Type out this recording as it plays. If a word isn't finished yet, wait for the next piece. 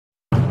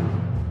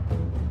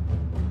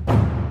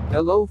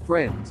Hello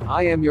friends,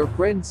 I am your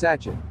friend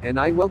Sachin, and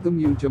I welcome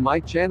you to my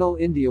channel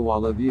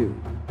Indiawala View.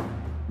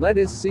 Let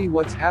us see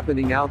what's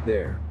happening out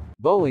there.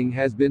 Boeing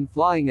has been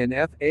flying an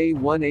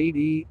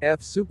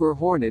A-18 Super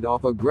Hornet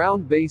off a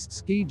ground-based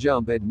ski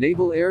jump at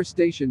Naval Air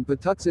Station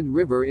Patuxent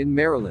River in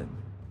Maryland.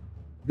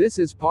 This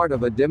is part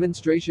of a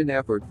demonstration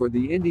effort for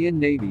the Indian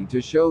Navy to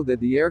show that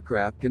the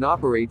aircraft can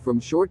operate from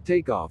short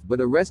takeoff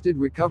but arrested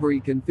recovery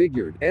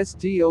configured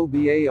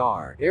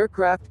STOBAR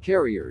aircraft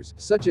carriers,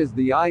 such as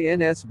the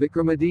INS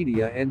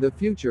Vikrant and the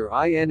future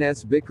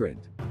INS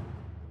Vikrant.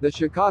 The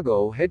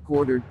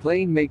Chicago-headquartered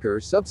plane maker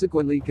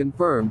subsequently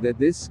confirmed that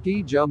this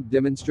ski jump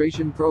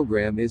demonstration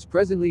program is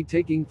presently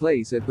taking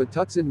place at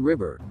Patuxent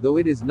River, though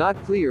it is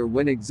not clear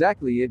when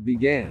exactly it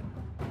began.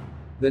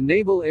 The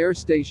Naval Air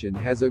Station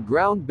has a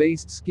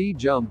ground-based ski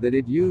jump that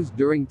it used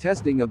during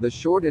testing of the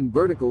short and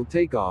vertical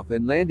takeoff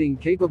and landing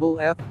capable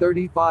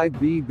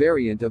F-35B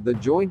variant of the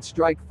Joint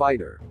Strike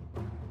Fighter.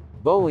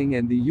 Boeing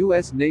and the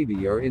U.S.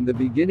 Navy are in the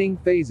beginning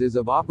phases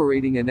of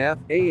operating an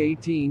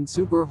A-18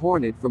 Super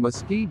Hornet from a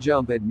ski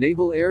jump at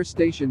Naval Air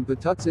Station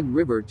Patuxent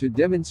River to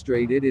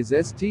demonstrate it is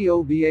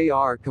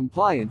STOBAR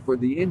compliant for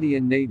the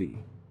Indian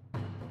Navy.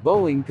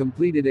 Boeing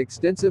completed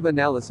extensive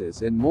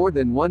analysis and more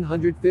than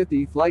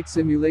 150 flight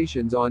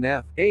simulations on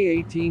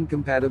A-18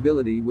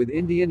 compatibility with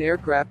Indian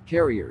aircraft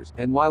carriers,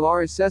 and while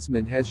our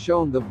assessment has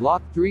shown the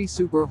Block 3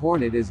 Super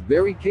Hornet is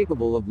very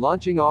capable of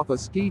launching off a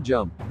ski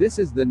jump, this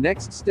is the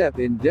next step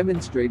in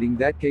demonstrating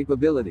that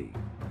capability.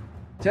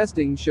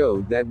 Testing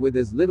showed that with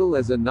as little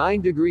as a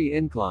 9-degree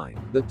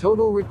incline, the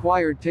total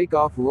required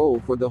takeoff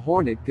roll for the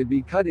Hornet could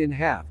be cut in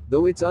half,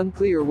 though it's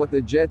unclear what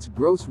the jet's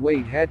gross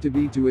weight had to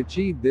be to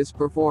achieve this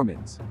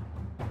performance.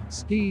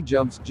 Ski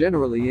jumps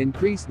generally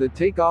increase the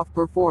takeoff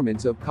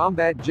performance of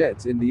combat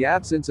jets in the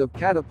absence of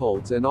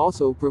catapults and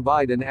also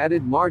provide an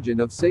added margin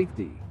of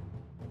safety.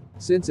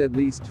 Since at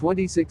least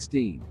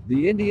 2016,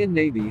 the Indian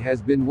Navy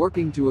has been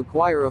working to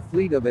acquire a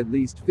fleet of at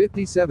least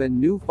 57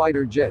 new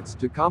fighter jets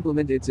to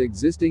complement its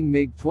existing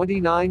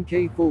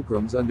MiG-29K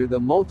Fulcrums under the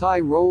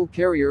Multi-Role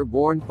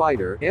Carrier-Borne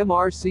Fighter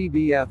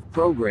 (MRCBF)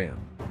 program.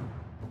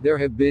 There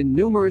have been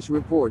numerous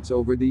reports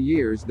over the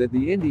years that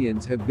the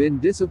Indians have been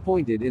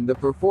disappointed in the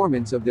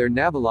performance of their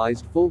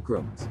navalized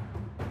Fulcrums.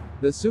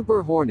 The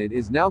Super Hornet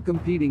is now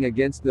competing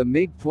against the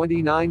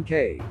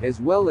MiG-29K,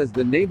 as well as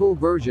the naval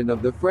version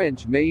of the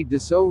French-made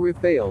Dassault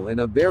Rafale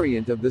and a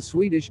variant of the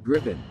Swedish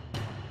Gripen.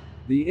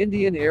 The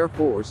Indian Air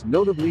Force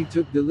notably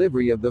took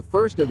delivery of the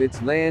first of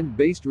its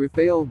land-based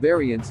Rafale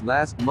variants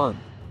last month.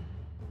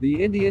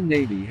 The Indian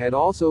Navy had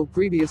also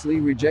previously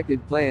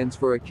rejected plans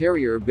for a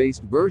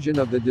carrier-based version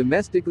of the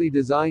domestically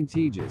designed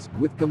Tejas,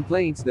 with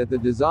complaints that the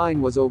design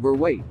was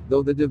overweight,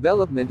 though the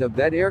development of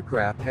that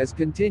aircraft has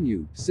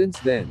continued since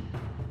then.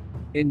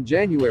 In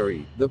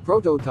January, the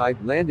prototype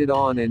landed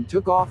on and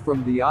took off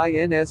from the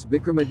INS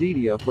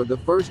Vikrant for the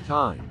first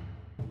time.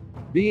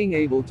 Being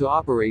able to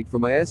operate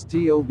from a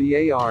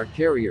STOBAR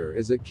carrier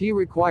is a key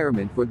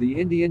requirement for the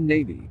Indian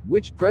Navy,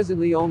 which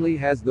presently only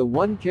has the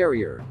one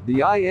carrier,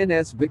 the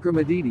INS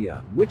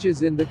Vikrant, which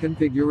is in the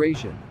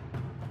configuration.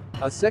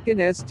 A second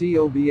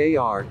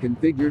STOBAR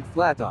configured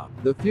flattop,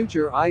 the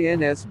future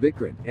INS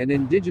Vikrant, an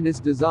indigenous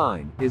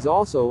design, is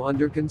also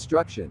under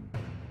construction.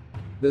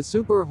 The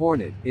Super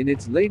Hornet, in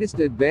its latest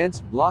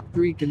advanced Block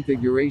 3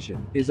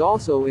 configuration, is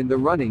also in the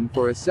running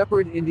for a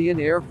separate Indian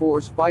Air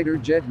Force fighter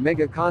jet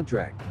mega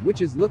contract,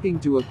 which is looking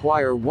to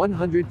acquire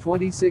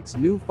 126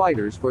 new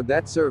fighters for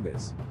that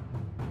service.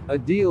 A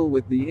deal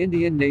with the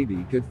Indian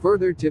Navy could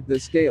further tip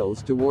the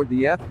scales toward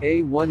the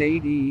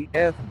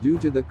A-18 due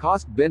to the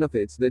cost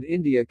benefits that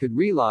India could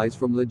realize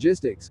from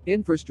logistics,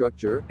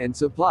 infrastructure, and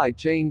supply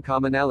chain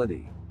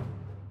commonality.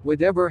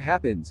 Whatever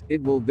happens,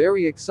 it will be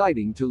very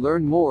exciting to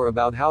learn more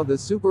about how the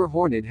Super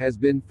Hornet has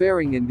been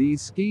faring in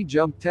these ski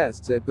jump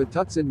tests at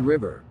Patuxent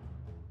River.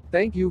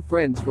 Thank you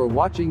friends for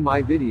watching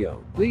my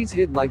video. Please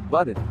hit like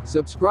button,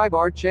 subscribe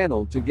our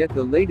channel to get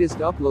the latest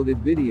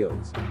uploaded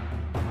videos.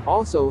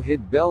 Also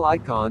hit bell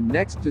icon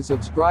next to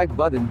subscribe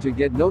button to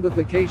get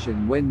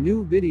notification when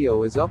new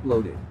video is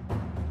uploaded.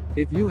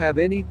 If you have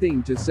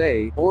anything to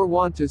say, or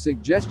want to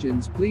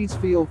suggestions, please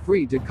feel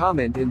free to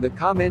comment in the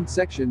comment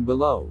section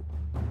below.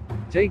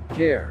 Take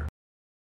care.